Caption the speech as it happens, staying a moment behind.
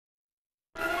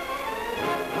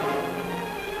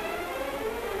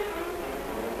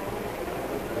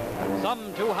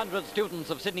Some 200 students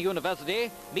of Sydney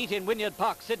University meet in Wynyard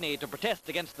Park, Sydney to protest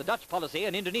against the Dutch policy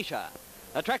in Indonesia.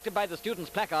 Attracted by the students'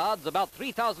 placards, about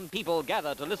 3,000 people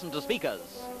gather to listen to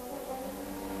speakers.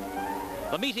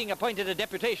 The meeting appointed a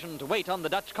deputation to wait on the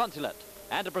Dutch consulate,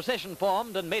 and a procession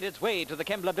formed and made its way to the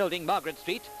Kembla building, Margaret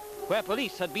Street, where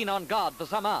police had been on guard for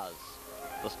some hours.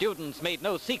 The students made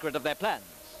no secret of their plans.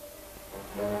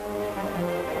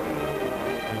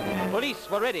 Police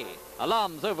were ready.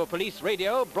 Alarms over police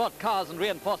radio brought cars and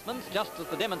reinforcements just as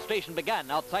the demonstration began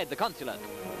outside the consulate.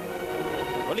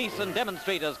 Police and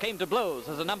demonstrators came to blows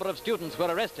as a number of students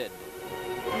were arrested.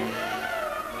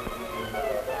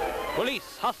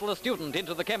 Police hustled a student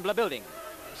into the Kembla building.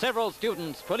 Several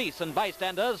students, police and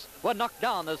bystanders were knocked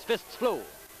down as fists flew.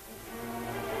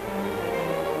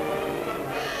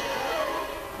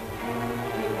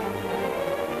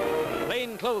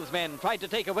 Plainclothesmen tried to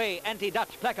take away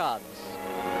anti-Dutch placards.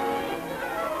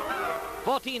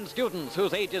 14 students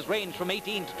whose ages ranged from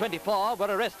 18 to 24 were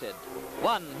arrested.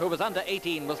 One who was under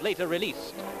 18 was later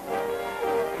released.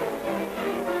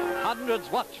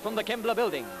 Hundreds watched from the Kembla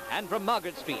building and from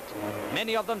Margaret Street,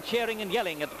 many of them cheering and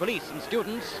yelling at the police and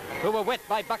students who were wet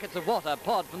by buckets of water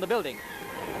poured from the building.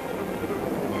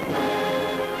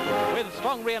 With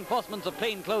strong reinforcements of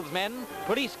plainclothesmen,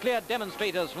 police cleared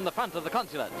demonstrators from the front of the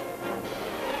consulate.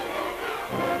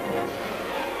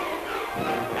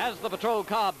 As the patrol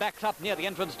car backs up near the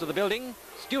entrance to the building,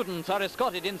 students are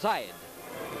escorted inside.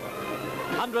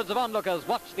 Hundreds of onlookers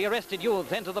watched the arrested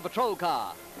youths enter the patrol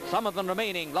car, some of them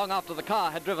remaining long after the car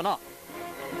had driven off.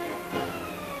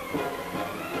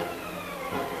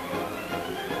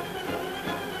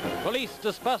 Police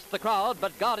dispersed the crowd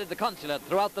but guarded the consulate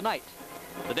throughout the night.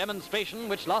 The demonstration,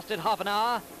 which lasted half an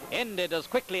hour, ended as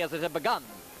quickly as it had begun.